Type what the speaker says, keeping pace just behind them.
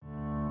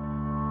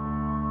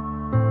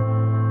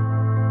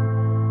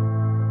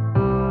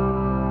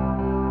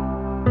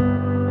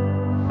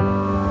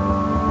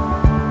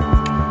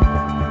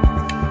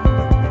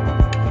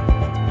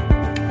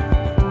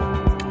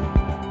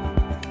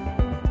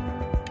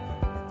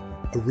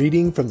A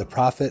reading from the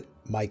prophet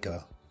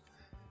Micah.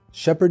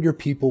 Shepherd your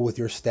people with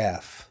your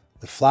staff,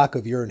 the flock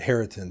of your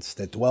inheritance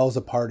that dwells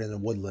apart in the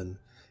woodland,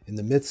 in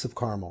the midst of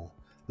Carmel.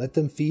 Let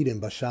them feed in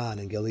Bashan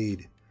and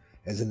Gilead,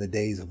 as in the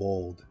days of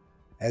old.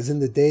 As in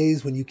the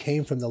days when you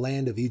came from the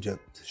land of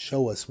Egypt,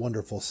 show us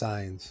wonderful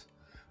signs.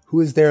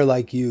 Who is there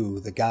like you,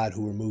 the God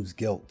who removes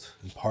guilt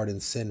and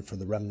pardons sin for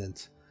the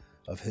remnant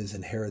of his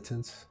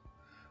inheritance?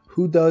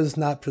 Who does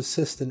not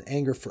persist in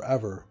anger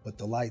forever, but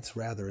delights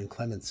rather in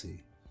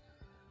clemency,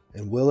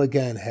 and will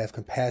again have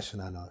compassion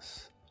on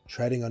us,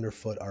 treading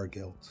underfoot our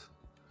guilt.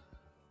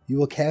 You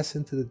will cast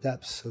into the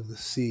depths of the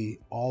sea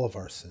all of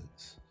our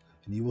sins,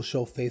 and you will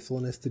show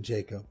faithfulness to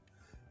Jacob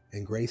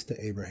and grace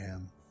to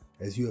Abraham,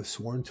 as you have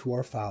sworn to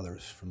our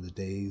fathers from the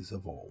days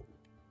of old.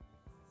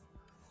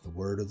 The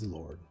word of the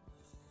Lord.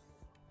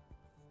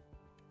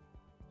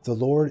 The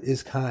Lord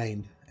is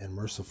kind and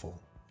merciful.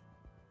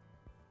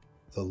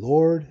 The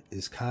Lord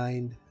is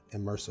kind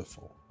and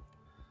merciful.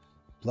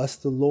 Bless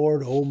the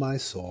Lord, O my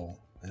soul,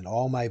 and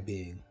all my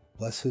being.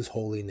 Bless his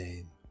holy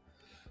name.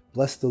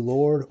 Bless the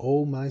Lord,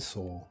 O my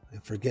soul,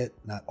 and forget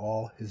not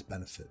all his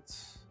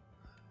benefits.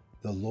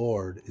 The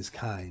Lord is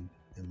kind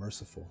and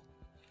merciful.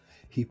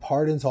 He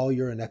pardons all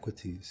your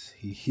iniquities.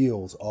 He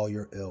heals all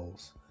your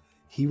ills.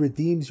 He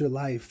redeems your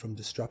life from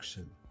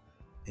destruction,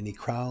 and he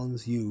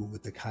crowns you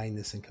with the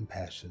kindness and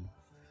compassion.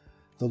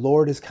 The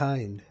Lord is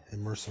kind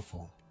and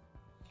merciful.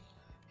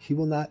 He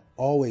will not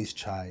always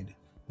chide,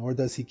 nor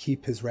does he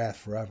keep his wrath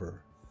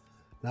forever.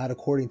 Not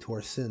according to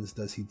our sins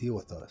does he deal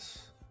with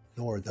us,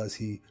 nor does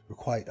he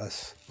requite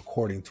us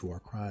according to our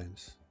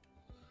crimes.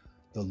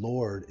 The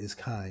Lord is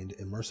kind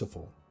and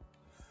merciful.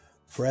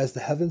 For as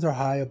the heavens are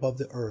high above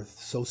the earth,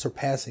 so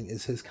surpassing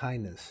is his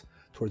kindness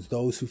towards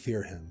those who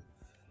fear him.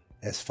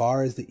 As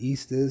far as the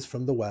east is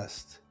from the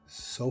west,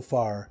 so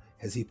far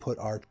has he put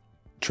our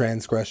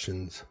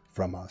transgressions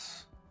from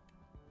us.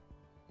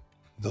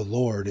 The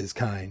Lord is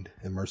kind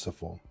and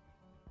merciful.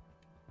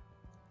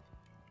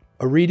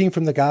 A reading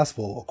from the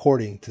Gospel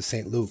according to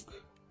St.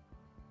 Luke.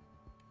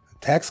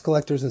 Tax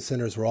collectors and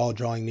sinners were all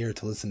drawing near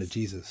to listen to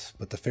Jesus,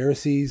 but the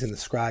Pharisees and the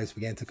scribes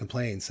began to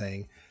complain,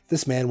 saying,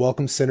 "This man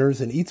welcomes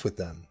sinners and eats with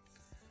them."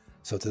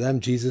 So to them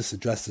Jesus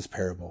addressed this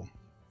parable.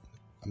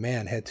 A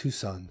man had 2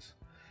 sons,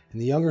 and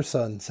the younger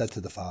son said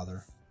to the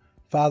father,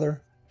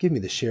 "Father, give me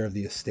the share of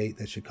the estate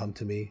that should come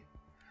to me."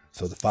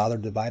 So the father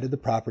divided the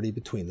property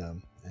between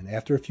them, and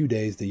after a few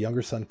days the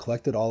younger son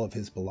collected all of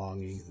his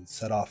belongings and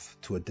set off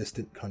to a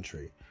distant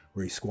country,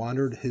 where he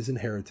squandered his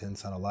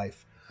inheritance on a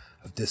life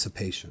of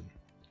dissipation.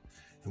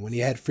 And when he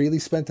had freely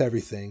spent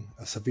everything,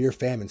 a severe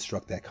famine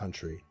struck that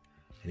country,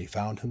 and he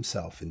found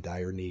himself in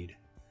dire need.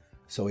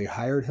 So he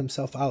hired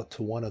himself out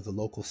to one of the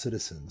local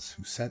citizens,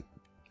 who sent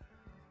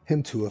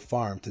him to a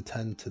farm to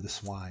tend to the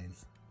swine.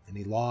 And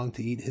he longed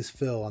to eat his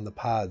fill on the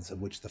pods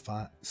of which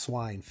the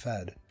swine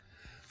fed,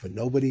 but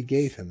nobody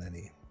gave him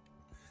any.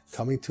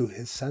 Coming to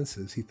his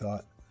senses, he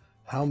thought,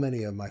 "How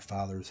many of my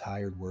father's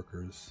hired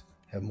workers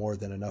have more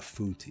than enough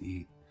food to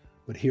eat?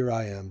 But here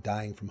I am,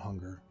 dying from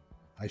hunger.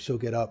 I shall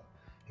get up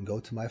and go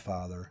to my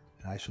father,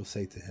 and I shall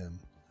say to him,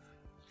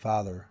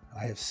 'Father,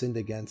 I have sinned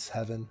against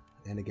heaven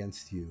and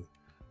against you.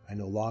 I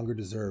no longer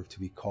deserve to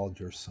be called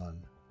your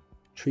son.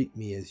 Treat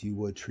me as you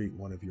would treat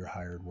one of your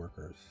hired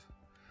workers.'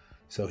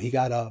 So he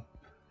got up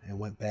and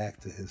went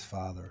back to his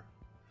father.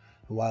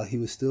 And while he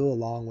was still a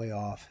long way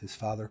off, his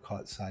father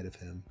caught sight of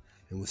him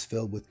and was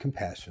filled with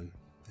compassion,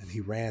 and he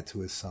ran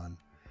to his son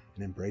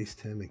and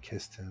embraced him and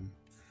kissed him.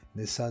 And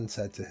his son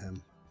said to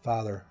him,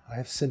 'Father, I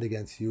have sinned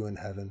against you in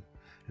heaven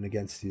and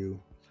against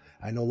you.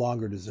 I no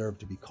longer deserve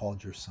to be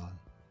called your son.'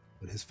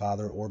 But his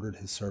father ordered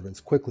his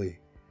servants, 'Quickly,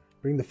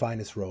 bring the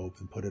finest robe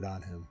and put it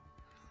on him.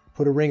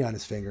 Put a ring on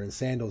his finger and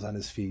sandals on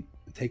his feet,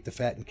 and take the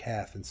fattened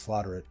calf and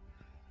slaughter it.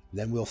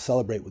 Then we'll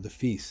celebrate with a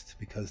feast,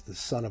 because the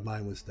son of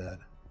mine was dead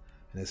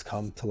and has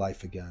come to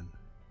life again.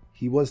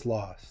 He was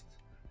lost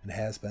and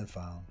has been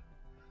found.'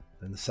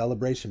 Then the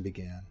celebration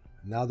began.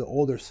 Now the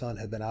older son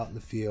had been out in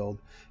the field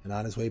and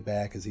on his way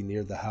back as he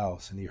neared the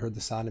house, and he heard the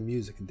sound of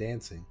music and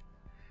dancing.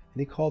 And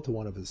he called to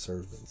one of his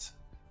servants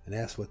and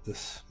asked what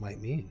this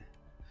might mean.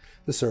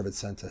 The servant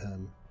said to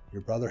him,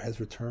 'Your brother has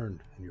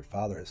returned, and your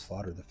father has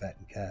slaughtered the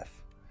fattened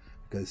calf,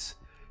 because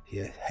he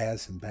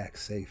has him back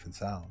safe and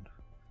sound.'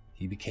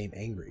 He became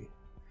angry,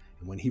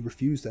 and when he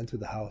refused to enter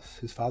the house,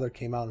 his father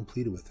came out and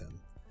pleaded with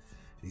him.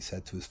 And he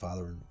said to his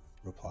father in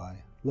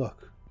reply,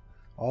 'Look,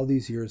 all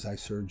these years I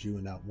served you,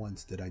 and not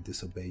once did I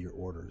disobey your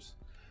orders.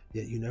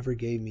 Yet you never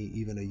gave me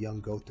even a young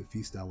goat to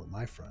feast on with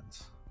my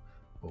friends.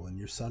 But when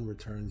your son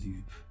returns,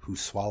 you who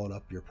swallowed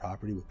up your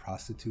property with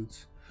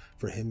prostitutes,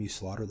 for him you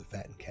slaughter the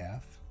fattened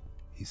calf?'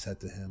 He said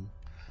to him,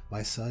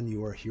 'My son,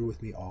 you are here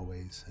with me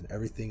always, and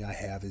everything I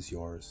have is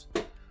yours.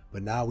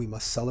 But now we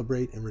must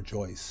celebrate and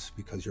rejoice,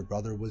 because your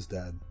brother was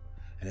dead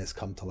and has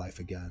come to life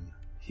again.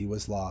 He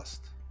was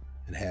lost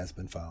and has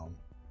been found.'"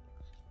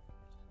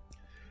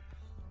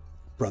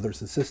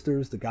 Brothers and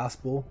sisters, the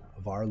Gospel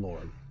of our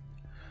Lord.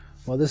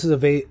 Well, this is a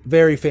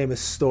very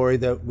famous story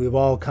that we've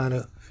all kind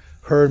of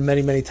heard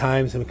many, many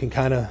times, and can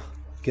kind of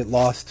get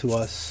lost to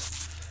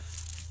us.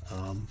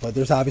 But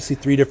there's obviously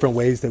three different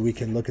ways that we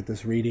can look at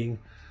this reading: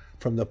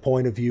 from the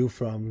point of view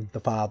from the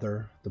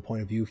father, the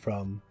point of view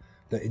from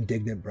the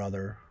indignant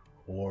brother,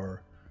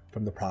 or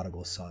from the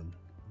prodigal son.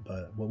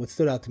 But what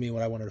stood out to me,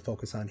 what I wanted to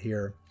focus on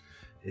here,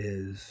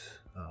 is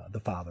the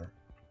father.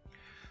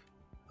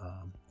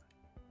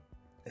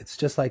 It's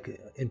just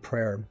like in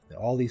prayer,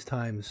 all these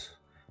times,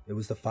 it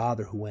was the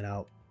father who went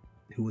out,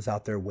 who was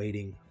out there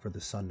waiting for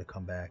the son to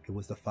come back. It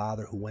was the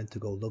father who went to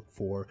go look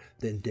for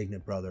the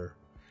indignant brother.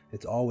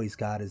 It's always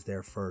God is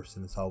there first,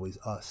 and it's always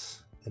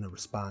us in a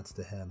response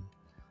to him.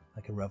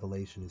 Like in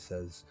Revelation, it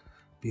says,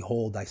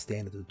 "Behold, I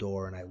stand at the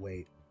door and I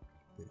wait.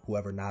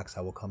 Whoever knocks,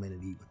 I will come in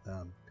and eat with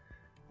them."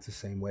 It's the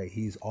same way.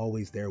 He's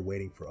always there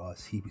waiting for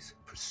us. He's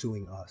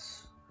pursuing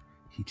us.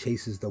 He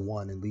chases the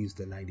one and leaves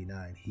the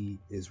 99. He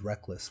is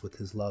reckless with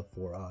his love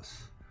for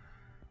us.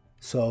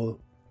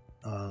 So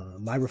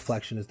my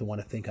reflection is to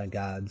want to think on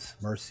God's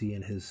mercy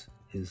and his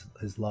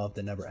love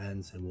that never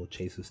ends and will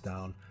chase us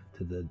down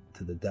to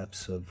the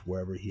depths of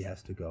wherever he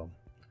has to go.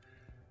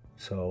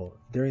 So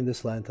during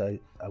this Lent,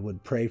 I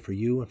would pray for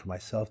you and for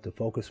myself to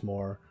focus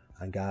more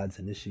on God's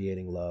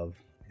initiating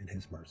love and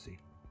his mercy.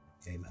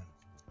 Amen.